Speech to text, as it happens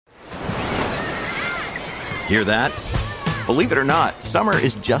Hear that? Believe it or not, summer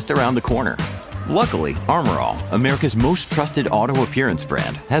is just around the corner. Luckily, Armor All, America's most trusted auto appearance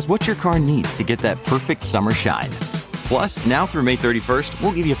brand, has what your car needs to get that perfect summer shine. Plus, now through May 31st,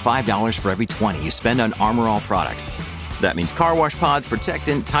 we'll give you $5 for every $20 you spend on Armor All products. That means car wash pods,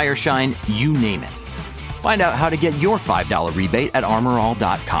 protectant, tire shine, you name it. Find out how to get your $5 rebate at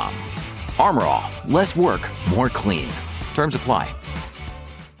armorall.com. Armor All, less work, more clean. Terms apply.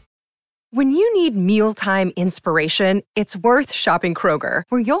 When you need mealtime inspiration, it's worth shopping Kroger,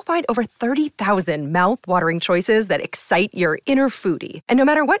 where you'll find over 30,000 mouth-watering choices that excite your inner foodie. And no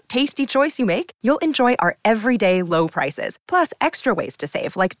matter what tasty choice you make, you'll enjoy our everyday low prices, plus extra ways to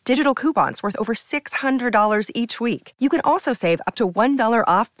save, like digital coupons worth over $600 each week. You can also save up to $1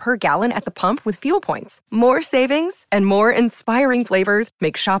 off per gallon at the pump with fuel points. More savings and more inspiring flavors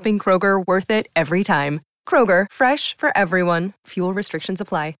make shopping Kroger worth it every time. Kroger, fresh for everyone. Fuel restrictions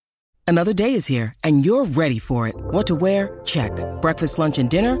apply. Another day is here, and you're ready for it. What to wear? Check. Breakfast, lunch, and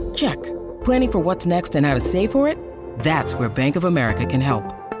dinner? Check. Planning for what's next and how to save for it? That's where Bank of America can help.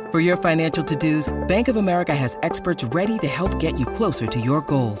 For your financial to-dos, Bank of America has experts ready to help get you closer to your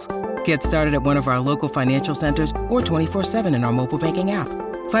goals. Get started at one of our local financial centers or 24/7 in our mobile banking app.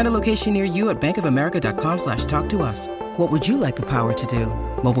 Find a location near you at bankofamerica.com/talktous. What would you like the power to do?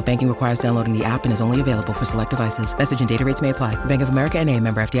 Mobile banking requires downloading the app and is only available for select devices. Message and data rates may apply. Bank of America N.A.,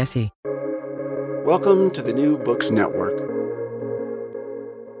 member FDIC. Welcome to the New Books Network.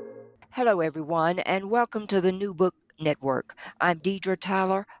 Hello, everyone, and welcome to the New Book Network. I'm Deidre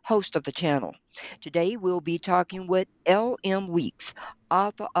Tyler, host of the channel. Today, we'll be talking with L.M. Weeks,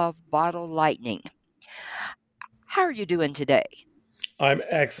 author of Bottle Lightning. How are you doing today? I'm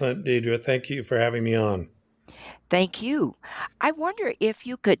excellent, Deidre. Thank you for having me on. Thank you. I wonder if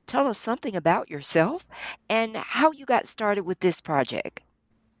you could tell us something about yourself and how you got started with this project.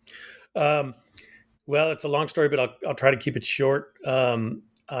 Well, it's a long story, but I'll try to keep it short.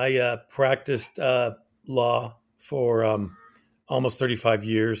 I practiced law for almost 35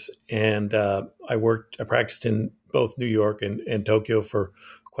 years, and I practiced in both New York and Tokyo for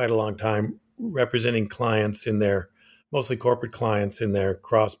quite a long time, representing clients mostly corporate clients in their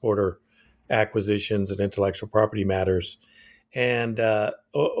cross-border acquisitions and intellectual property matters. And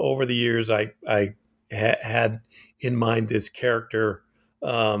over the years, I had in mind this character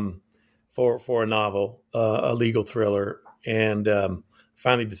for a novel, a legal thriller, and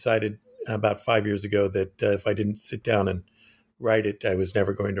finally decided about 5 years ago that if I didn't sit down and write it, I was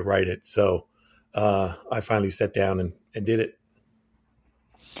never going to write it. So I finally sat down and did it.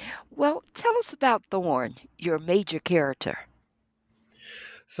 Well, tell us about Thorn, your major character.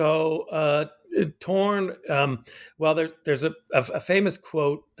 So Torn, well, there's a famous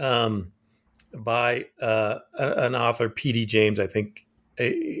quote by an author, P.D. James, I think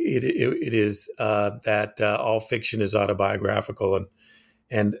it is, that all fiction is autobiographical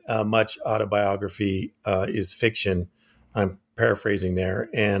and much autobiography is fiction. I'm paraphrasing there.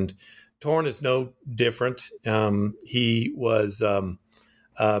 And Torn is no different. He was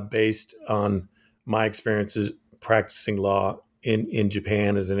based on my experiences practicing law in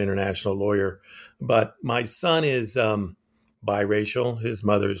Japan as an international lawyer. But my son is biracial. His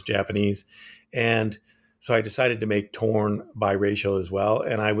mother is Japanese. And so I decided to make Torn biracial as well.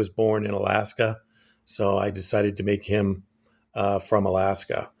 And I was born in Alaska. So I decided to make him from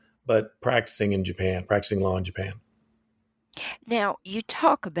Alaska, but practicing law in Japan. Now, you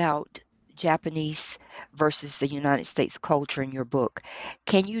talk about Japanese versus the United States culture in your book.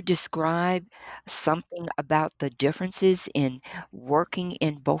 Can you describe something about the differences in working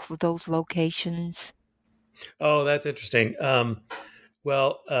in both of those locations? Oh, that's interesting.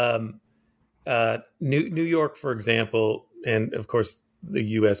 New York, for example, and of course, the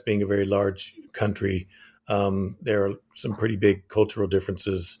U.S. being a very large country, there are some pretty big cultural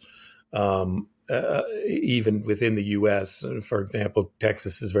differences, even within the U.S. For example,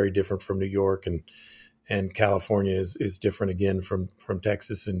 Texas is very different from New York, and California is different again from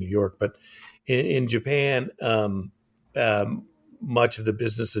Texas and New York. But in Japan, much of the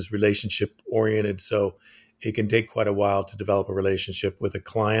business is relationship oriented, so it can take quite a while to develop a relationship with a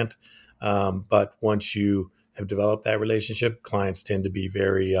client. But once you have developed that relationship, clients tend to be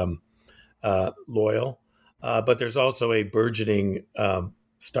very loyal. But there's also a burgeoning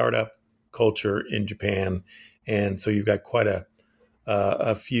startup culture in Japan, and so you've got quite a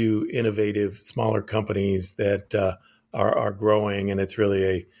few innovative smaller companies that are growing, and it's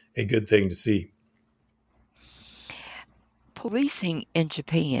really a good thing to see. Policing in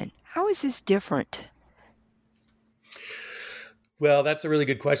Japan, how is this different? Well, that's a really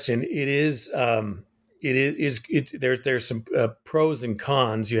good question. It is there's some pros and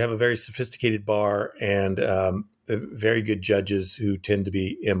cons. You have a very sophisticated bar and very good judges who tend to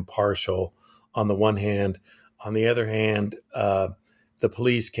be impartial on the one hand. On the other hand, the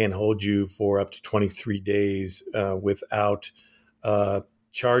police can hold you for up to 23 days without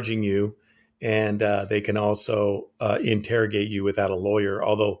charging you, and they can also interrogate you without a lawyer,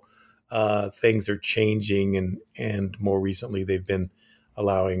 although things are changing, and more recently they've been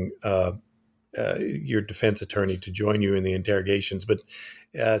allowing your defense attorney to join you in the interrogations. But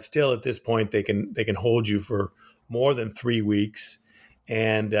still, at this point, they can hold you for more than 3 weeks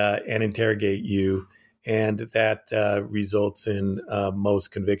and interrogate you, and that results in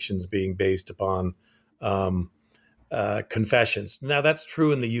most convictions being based upon confessions. Now, that's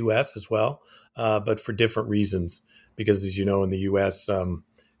true in the U.S. as well, but for different reasons. Because, as you know, in the U.S.,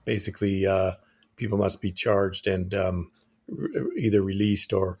 basically people must be charged and either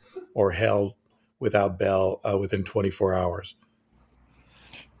released or held without bail within 24 hours.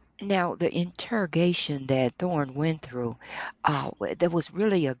 Now, the interrogation that Thorne went through, there was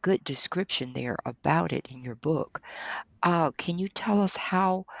really a good description there about it in your book. Can you tell us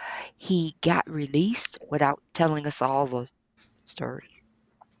how he got released without telling us all the story?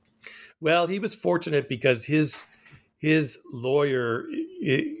 Well, he was fortunate because his lawyer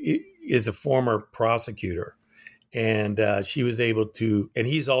is a former prosecutor, and she was able to, and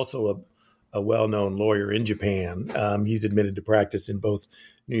he's also a well-known lawyer in Japan. He's admitted to practice in both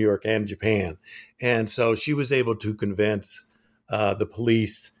New York and Japan. And so she was able to convince the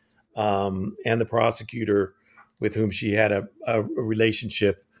police and the prosecutor with whom she had a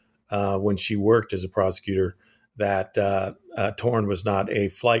relationship when she worked as a prosecutor that Thorne was not a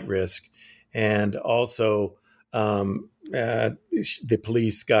flight risk. And also the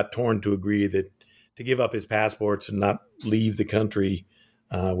police got Thorne to agree that to give up his passports and not leave the country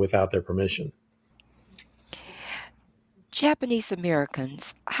without their permission. Japanese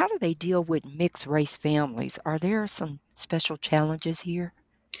Americans, how do they deal with mixed race families? Are there some special challenges here?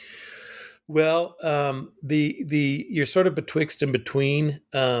 Well, you're sort of betwixt and between.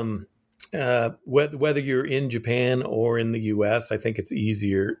 Whether you're in Japan or in the U.S., I think it's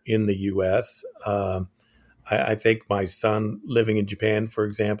easier in the U.S. I think my son living in Japan, for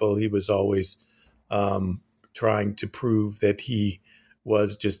example, he was always trying to prove that he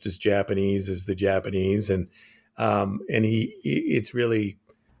was just as Japanese as the Japanese, and it's really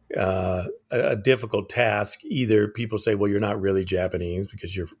a difficult task. Either people say, "Well, you're not really Japanese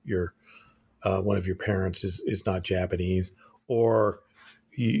because you're one of your parents is not Japanese," or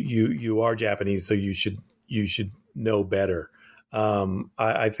you are Japanese, so you should know better.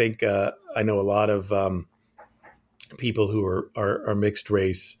 I think I know a lot of people who are mixed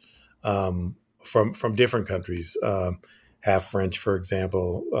race from different countries. Half French, for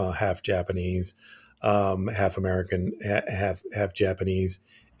example, half Japanese, half American, half Japanese,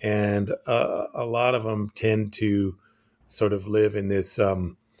 and a lot of them tend to sort of live in this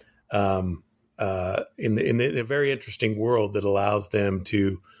in a very interesting world that allows them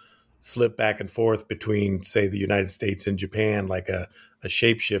to slip back and forth between, say, the United States and Japan, like a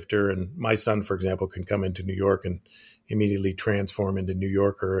shapeshifter. And my son, for example, can come into New York and immediately transform into New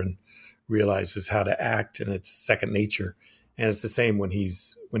Yorker and realizes how to act, and it's second nature. And it's the same when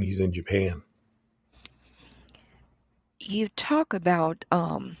he's in Japan. You talk about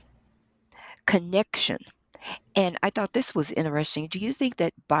connection, and I thought this was interesting. Do you think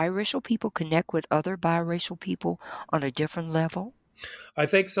that biracial people connect with other biracial people on a different level? I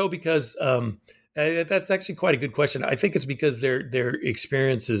think so, because that's actually quite a good question. I think it's because their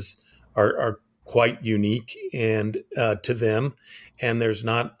experiences are quite unique and to them, and there's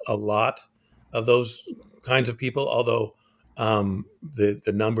not a lot of those kinds of people. Although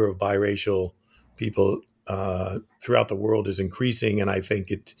the number of biracial people throughout the world is increasing, and I think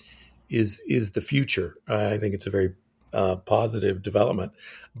it is the future. I think it's a very positive development.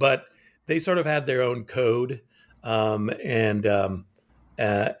 But they sort of have their own code, and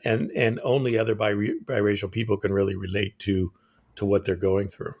only other biracial people can really relate to what they're going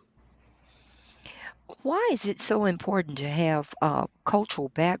through. Why is it so important to have cultural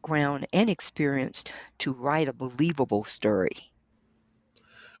background and experience to write a believable story?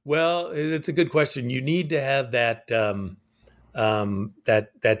 Well, it's a good question. You need to have that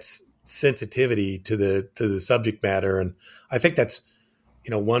that sensitivity to the subject matter, and I think that's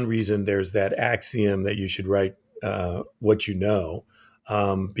one reason there's that axiom that you should write what you know,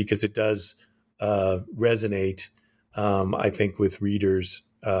 because it does resonate. I think with readers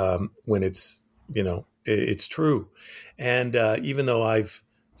when it's true, and even though I've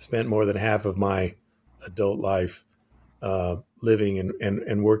spent more than half of my adult life living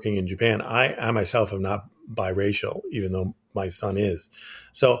and working in Japan. I myself am not biracial, even though my son is.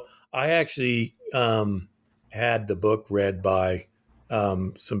 So I actually had the book read by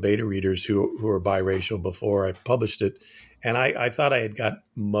some beta readers who are biracial before I published it. And I thought I had got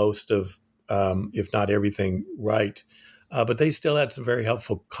most of, if not everything, right. But they still had some very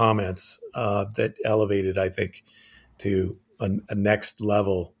helpful comments that elevated, I think, to a next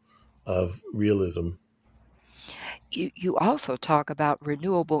level of realism. You also talk about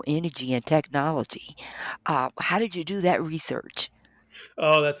renewable energy and technology. How did you do that research?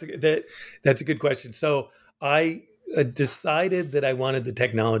 Oh, that's a good question. So I decided that I wanted the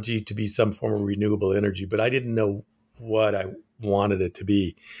technology to be some form of renewable energy, but I didn't know what I wanted it to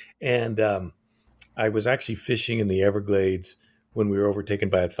be. And I was actually fishing in the Everglades when we were overtaken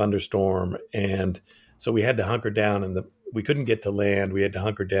by a thunderstorm, and so we had to hunker down, and we couldn't get to land. We had to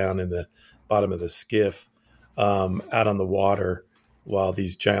hunker down in the bottom of the skiff out on the water while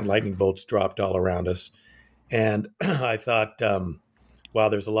these giant lightning bolts dropped all around us. And I thought, wow,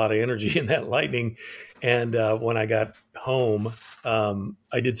 there's a lot of energy in that lightning. And when I got home,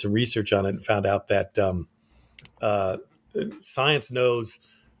 I did some research on it and found out that science knows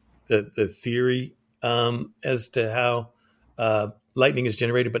the theory as to how lightning is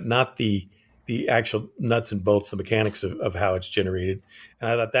generated, but not the actual nuts and bolts, the mechanics of how it's generated. And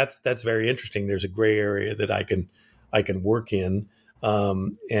I thought that's very interesting. There's a gray area that I can work in,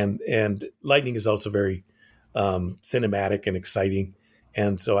 and lightning is also very cinematic and exciting.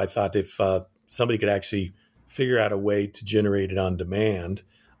 And so I thought if somebody could actually figure out a way to generate it on demand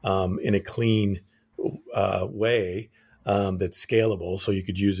in a clean way that's scalable, so you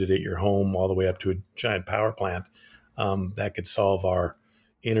could use it at your home all the way up to a giant power plant, that could solve our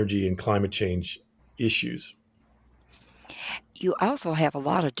energy and climate change issues. You also have a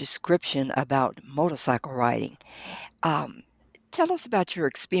lot of description about motorcycle riding. Tell us about your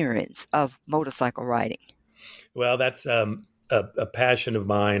experience of motorcycle riding. Well, that's a passion of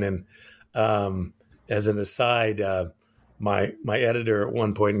mine. And as an aside, my editor at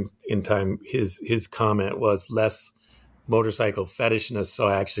one point in time, his comment was less motorcycle fetishness. So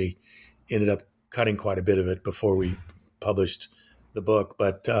I actually ended up cutting quite a bit of it before we published the book.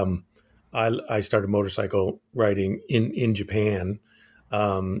 But I started motorcycle riding in Japan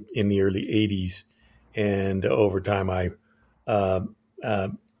in the early 80s. And over time, I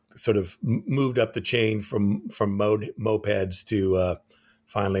sort of moved up the chain from mopeds to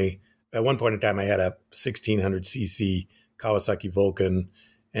finally, at one point in time, I had a 1600cc Kawasaki Vulcan,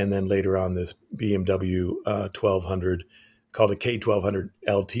 and then later on this BMW 1200 called a K1200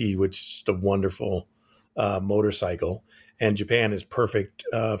 LT, which is just a wonderful motorcycle. And Japan is perfect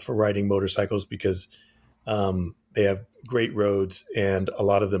for riding motorcycles because they have great roads, and a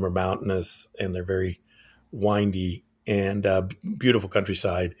lot of them are mountainous, and they're very windy and beautiful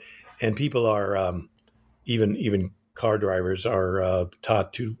countryside. And people are even car drivers are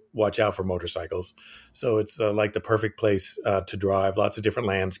taught to watch out for motorcycles. So it's like the perfect place to drive. Lots of different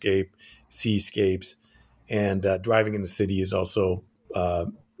landscape, seascapes, and driving in the city is also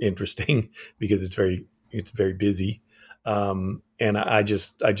interesting because it's very busy. And I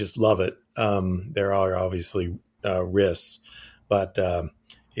just love it. There are obviously risks, but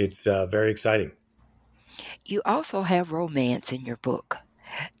it's very exciting. You also have romance in your book.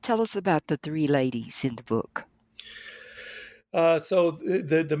 Tell us about the three ladies in the book. So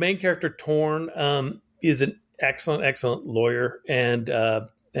the main character, Torn, is an excellent lawyer, and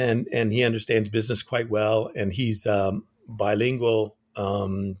he understands business quite well, and he's bilingual,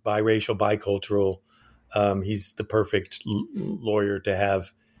 biracial, bicultural. He's the perfect lawyer to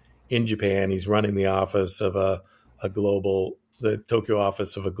have in Japan. He's running the office of the Tokyo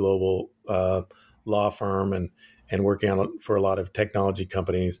office of a global law firm, and working for a lot of technology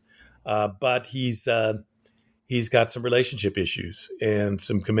companies. But he's got some relationship issues and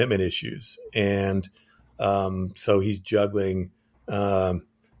some commitment issues, and so he's juggling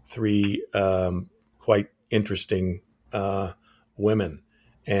three quite interesting women,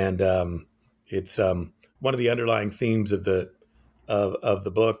 and it's one of the underlying themes of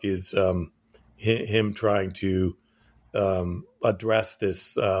the book is him trying to address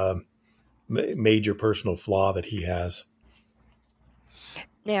this major personal flaw that he has.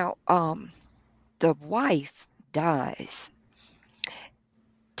 Now, the wife dies.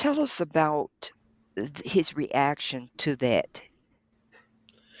 Tell us about his reaction to that.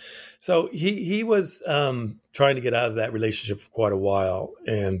 So he was trying to get out of that relationship for quite a while,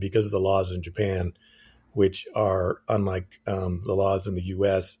 and because of the laws in Japan, which are unlike the laws in the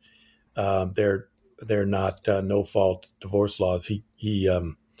U.S., they're not no fault divorce laws. He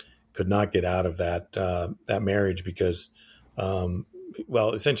could not get out of that marriage because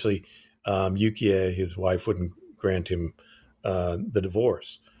well, essentially, Yukiya, his wife, wouldn't grant him the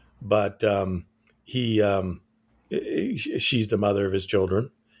divorce, but she's the mother of his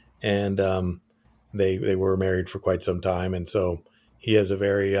children, and they were married for quite some time, and so he has a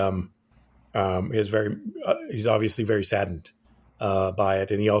very he's obviously very saddened by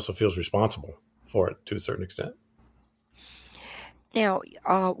it, and he also feels responsible for it to a certain extent. Now,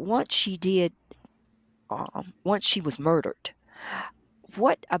 once she was murdered,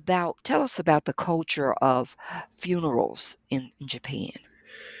 tell us about the culture of funerals in Japan.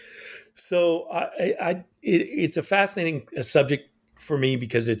 So it's a fascinating subject for me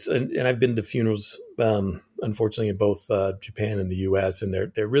because and I've been to funerals, unfortunately, in both Japan and the U.S., and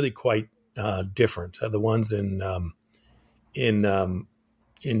they're really quite different. The ones in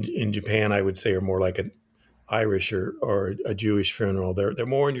Japan, I would say, are more like an Irish or a Jewish funeral. They're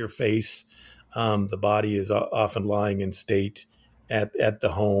more in your face. The body is often lying in state at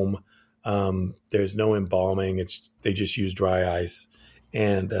the home. There's no embalming. They just use dry ice,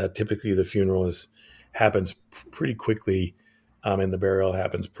 and typically the funeral happens pretty quickly, and the burial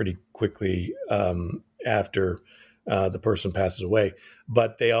happens pretty quickly after the person passes away.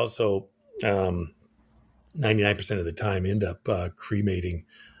 But they also 99% of the time end up cremating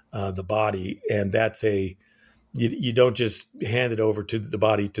the body, and that's you don't just hand it over to the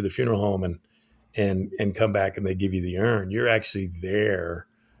body to the funeral home and come back and they give you the urn. You're actually there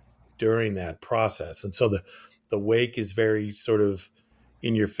during that process, and so the wake is very sort of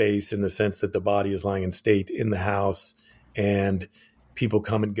in your face in the sense that the body is lying in state in the house, and people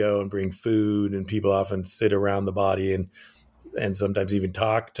come and go and bring food, and people often sit around the body and sometimes even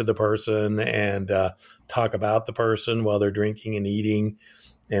talk to the person and talk about the person while they're drinking and eating.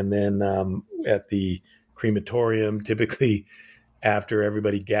 And then at the crematorium, typically after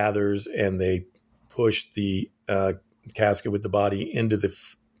everybody gathers and they push the casket with the body into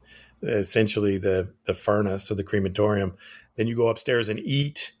essentially the furnace or the crematorium, then you go upstairs and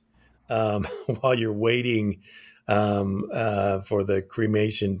eat while you're waiting for the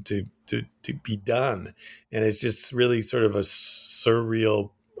cremation to be done. And it's just really sort of a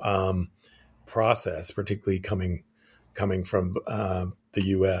surreal process, particularly coming from the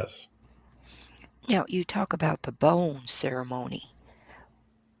U.S. Now, you talk about the bone ceremony.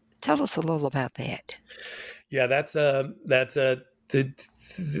 Tell us a little about that. Yeah, that's a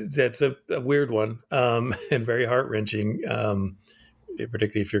weird one and very heart-wrenching,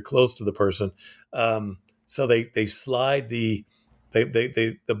 particularly if you're close to the person. So they slide the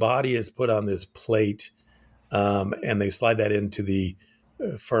body is put on this plate, and they slide that into the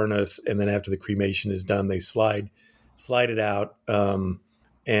furnace, and then after the cremation is done, they slide it out,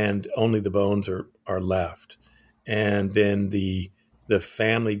 and only the bones are left. And then the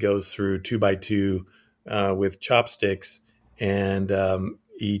family goes through 2 by 2 with chopsticks, and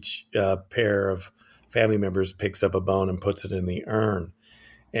each pair of family members picks up a bone and puts it in the urn.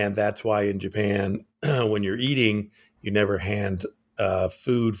 And that's why in Japan, when you're eating, you never hand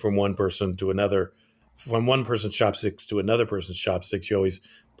food from one person to another, from one person's chopsticks to another person's chopsticks. You always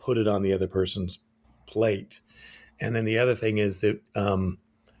put it on the other person's plate. And then the other thing is that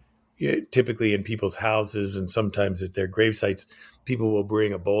typically in people's houses and sometimes at their grave sites, people will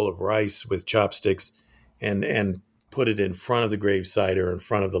bring a bowl of rice with chopsticks and put it in front of the gravesite or in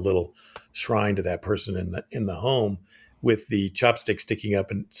front of the little shrine to that person in the home, with the chopsticks sticking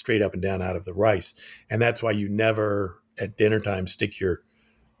up and straight up and down out of the rice. And that's why you never at dinner time stick your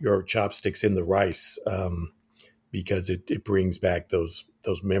chopsticks in the rice, because it brings back those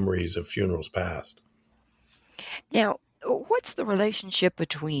memories of funerals past. Now, what's the relationship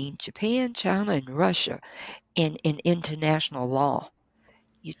between Japan, China, and Russia in international law?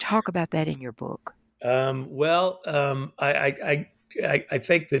 You talk about that in your book. I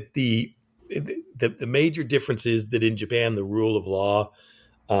think that the major difference is that in Japan, the rule of law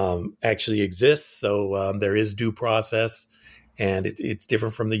actually exists. So there is due process, and it's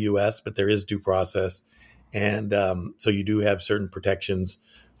different from the U.S., but there is due process. And so you do have certain protections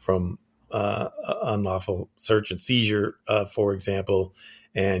from unlawful search and seizure, for example,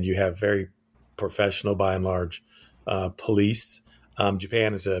 and you have very professional, by and large, police.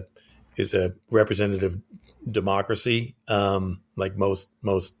 Japan is a representative democracy. Like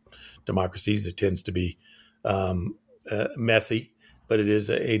most democracies, it tends to be messy, but it is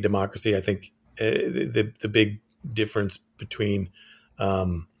a democracy. I think the big difference between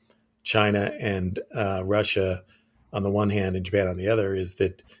China and Russia on the one hand and Japan on the other is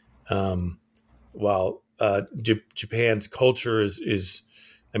that while Japan's culture is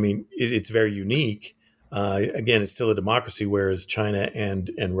it's very unique. Again, it's still a democracy, whereas China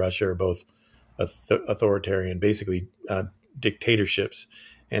and Russia are both authoritarian, basically dictatorships,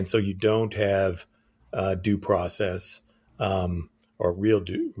 and so you don't have due process, or real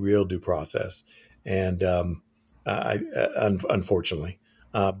due process, and unfortunately,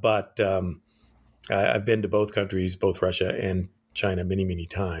 but I've been to both countries, both Russia and China, many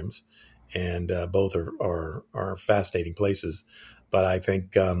times, and both are fascinating places. But I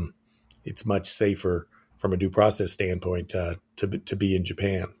think it's much safer from a due process standpoint to be in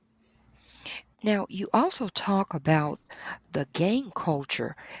Japan. Now, you also talk about the gang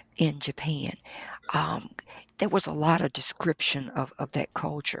culture in Japan. Um, there was a lot of description of that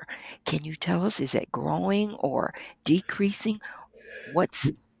culture. Can you tell us, is that growing or decreasing?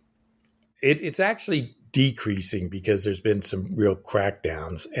 What's It's actually decreasing because there's been some real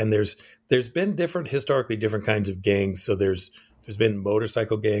crackdowns, and there's been historically different kinds of gangs. So there's been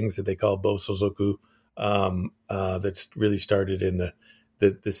motorcycle gangs that they call Bosozoku, that's really started in the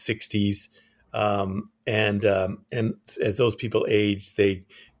 60s, and as those people aged, they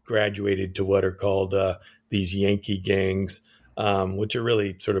graduated to what are called these Yankee gangs, which are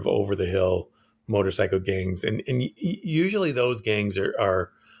really sort of over the hill motorcycle gangs, and usually those gangs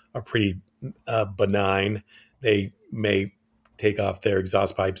are pretty benign. They may take off their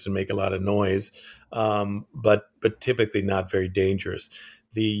exhaust pipes and make a lot of noise, but typically not very dangerous.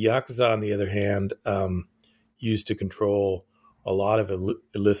 The Yakuza, on the other hand, used to control a lot of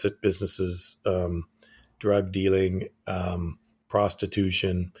illicit businesses, drug dealing,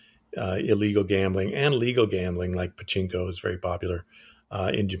 prostitution, illegal gambling, and legal gambling like pachinko is very popular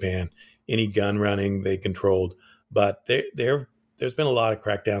in Japan. Any gun running they controlled, but there's been a lot of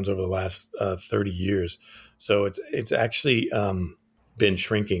crackdowns over the last 30 years. So it's actually been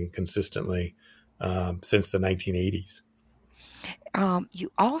shrinking consistently since the 1980s.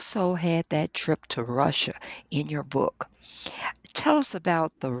 You also had that trip to Russia in your book. Tell us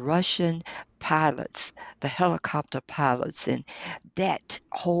about the Russian pilots, the helicopter pilots, and that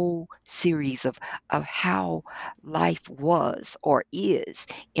whole series of how life was or is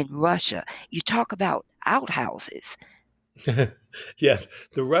in Russia. You talk about outhouses. Yeah,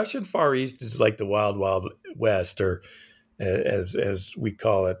 the Russian Far East is like the Wild Wild West, or as we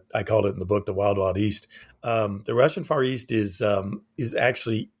call it. I called it in the book the Wild Wild East. The Russian Far East is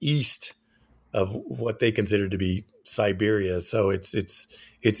actually east of what they consider to be Siberia. So it's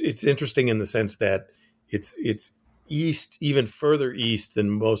interesting in the sense that it's east, even further east than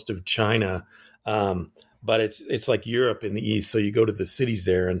most of China. But it's like Europe in the east. So you go to the cities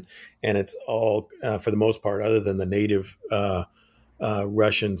there, and it's all for the most part, other than the native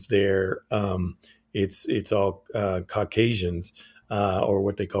Russians there, it's all Caucasians, or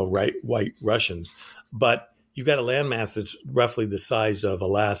what they call white Russians. But you've got a landmass that's roughly the size of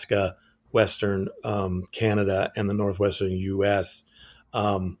Alaska, Western Canada, and the northwestern U.S.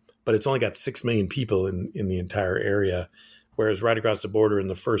 But it's only got 6 million people in the entire area, whereas right across the border in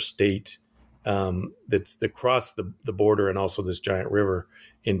the first state that's across the border, and also this giant river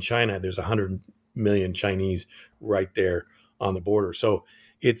in China, there's 100 million Chinese right there on the border. So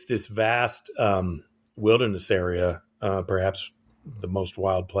it's this vast wilderness area, perhaps the most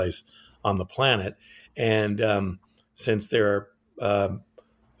wild place on the planet. And since there are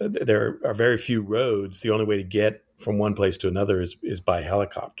very few roads, the only way to get from one place to another is by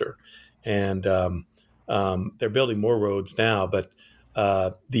helicopter. And they're building more roads now, but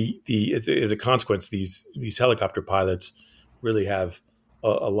as a consequence, these helicopter pilots really have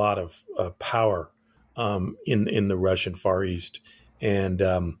a lot of power in the Russian Far East, and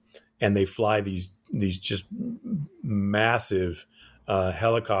they fly these just massive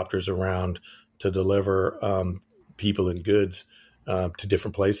helicopters around to deliver people and goods to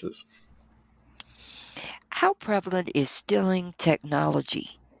different places. How prevalent is stealing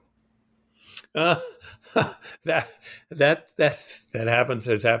technology? That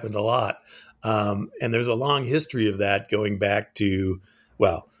has happened a lot, and there's a long history of that going back to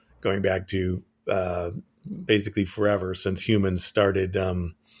basically forever, since humans started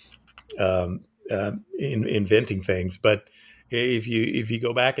inventing things. But if you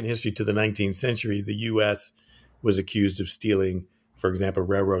go back in history to the 19th century, the U.S. was accused of stealing, for example,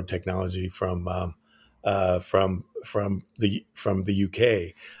 railroad technology from the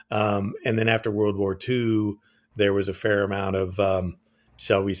UK, and then after World War II, there was a fair amount of,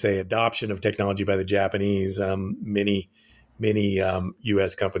 shall we say, adoption of technology by the Japanese. Many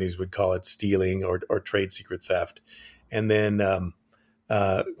U.S. companies would call it stealing or trade secret theft. And then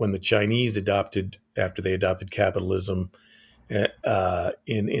when the Chinese after they adopted capitalism in the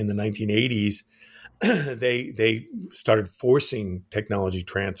 1980s, they started forcing technology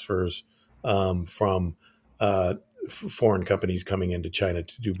transfers from foreign companies coming into China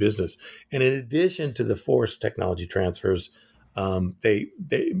to do business. And in addition to the forced technology transfers, some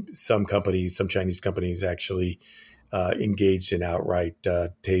Chinese companies actually engaged in outright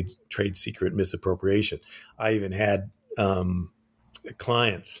trade secret misappropriation. I even had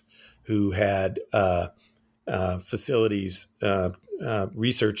clients who had facilities,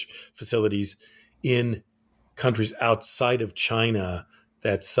 research facilities in countries outside of China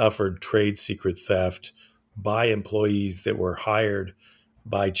that suffered trade secret theft by employees that were hired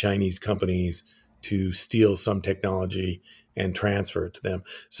by Chinese companies to steal some technology and transfer it to them.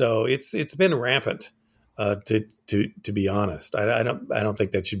 So it's been rampant, to be honest. I don't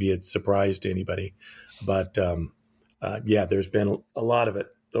think that should be a surprise to anybody, but there's been a lot of it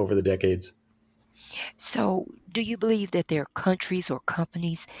over the decades. So, do you believe that there are countries or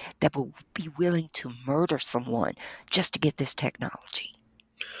companies that will be willing to murder someone just to get this technology?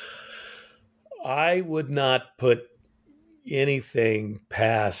 I would not put anything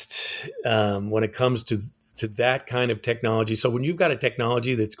past when it comes to that kind of technology. So when you've got a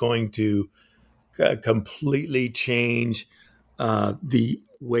technology that's going to completely change the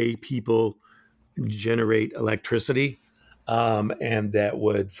way people generate electricity, and that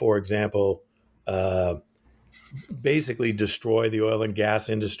would, for example, basically destroy the oil and gas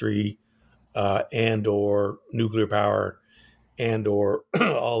industry and or nuclear power and or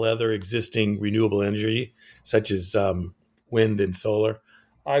all other existing renewable energy, such as wind and solar,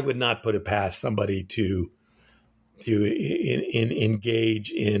 I would not put it past somebody to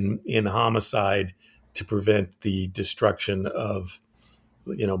engage in homicide to prevent the destruction of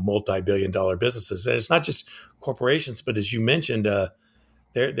multi-billion-dollar businesses. And it's not just corporations, but as you mentioned,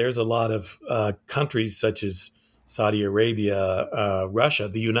 there's a lot of countries such as Saudi Arabia, Russia,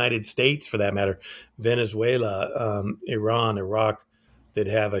 the United States, for that matter, Venezuela, Iran, Iraq, that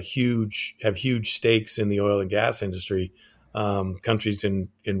have huge stakes in the oil and gas industry. Countries in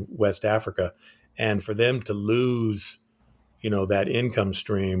West Africa, and for them to lose, that income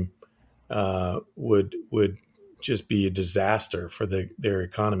stream would just be a disaster for their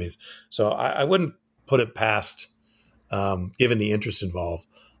economies. So I wouldn't put it past, given the interest involved.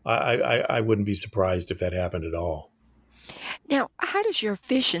 I wouldn't be surprised if that happened at all. Now, how does your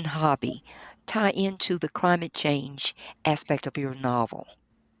fishing hobby tie into the climate change aspect of your novel?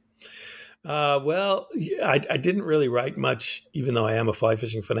 Well, I didn't really write much, even though I am a fly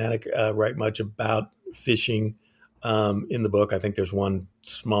fishing fanatic, write much about fishing in the book. I think there's one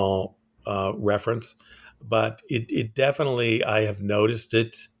small reference, but it definitely, I have noticed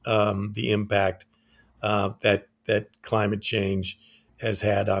it, the impact that climate change has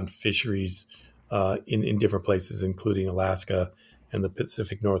had on fisheries in different places, including Alaska and the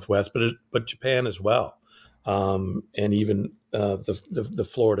Pacific Northwest, but Japan as well, and even the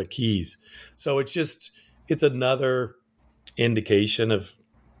Florida Keys. So it's another indication of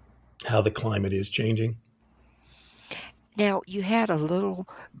how the climate is changing. Now, you had a little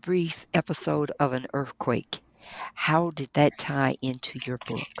brief episode of an earthquake. How did that tie into your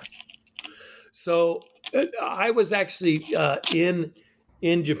book? So I was actually in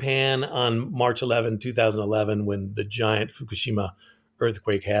Japan on March 11, 2011, when the giant Fukushima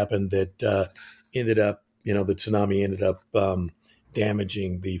earthquake happened that ended up, the tsunami ended up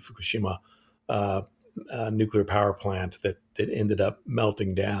damaging the Fukushima nuclear power plant that ended up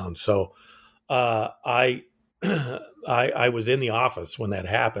melting down. So I was in the office when that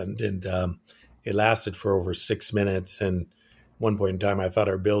happened, and it lasted for over 6 minutes. And at one point in time, I thought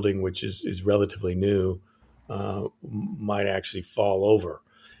our building, which is relatively new, might actually fall over.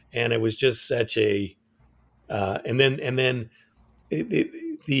 And it was just such a and then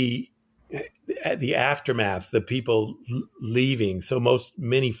the aftermath, the people leaving. So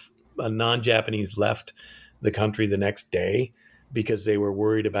many non-Japanese left the country the next day because they were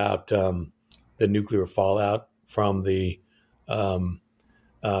worried about the nuclear fallout from the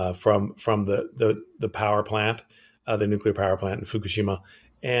power plant, the nuclear power plant in Fukushima,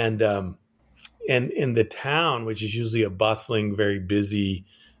 and in the town, which is usually a bustling, very busy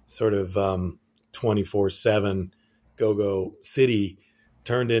sort of 24/7 go-go city,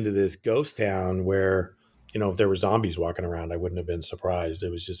 turned into this ghost town where, if there were zombies walking around, I wouldn't have been surprised.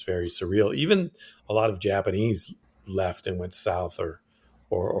 It was just very surreal. Even a lot of Japanese left and went south or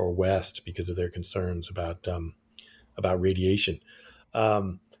west because of their concerns about radiation.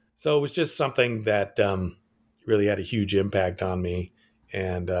 So it was just something that really had a huge impact on me,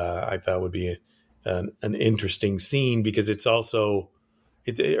 and I thought would be an interesting scene because it's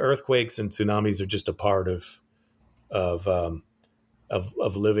earthquakes and tsunamis are just a part of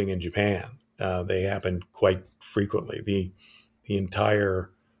living in Japan. They happen quite frequently. The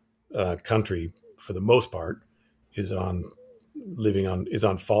entire country, for the most part, is on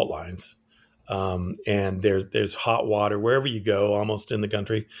fault lines. And there's hot water wherever you go, almost in the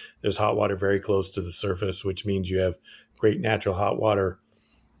country. There's hot water very close to the surface, which means you have great natural hot water,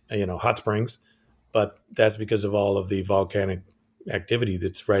 hot springs. But that's because of all of the volcanic activity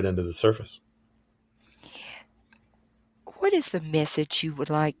that's right under the surface. What is the message you would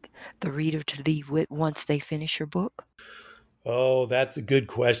like the reader to leave with once they finish your book? Oh, that's a good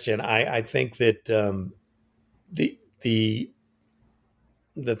question. I think that the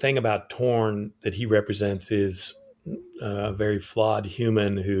thing about Torn that he represents is a very flawed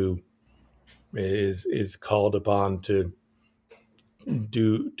human who is called upon to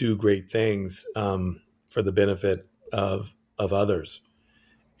do great things for the benefit of others,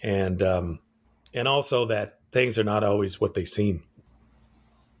 and also that things are not always what they seem.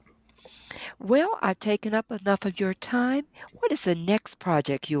 Well, I've taken up enough of your time. What is the next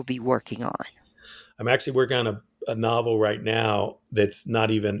project you'll be working on? I'm actually working on a novel right now that's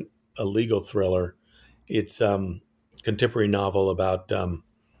not even a legal thriller. It's contemporary novel about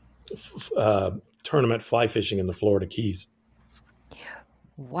tournament fly fishing in the Florida Keys.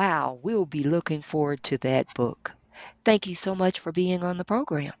 Wow, we'll be looking forward to that book. Thank you so much for being on the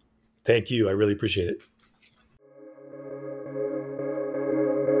program. Thank you. I really appreciate it.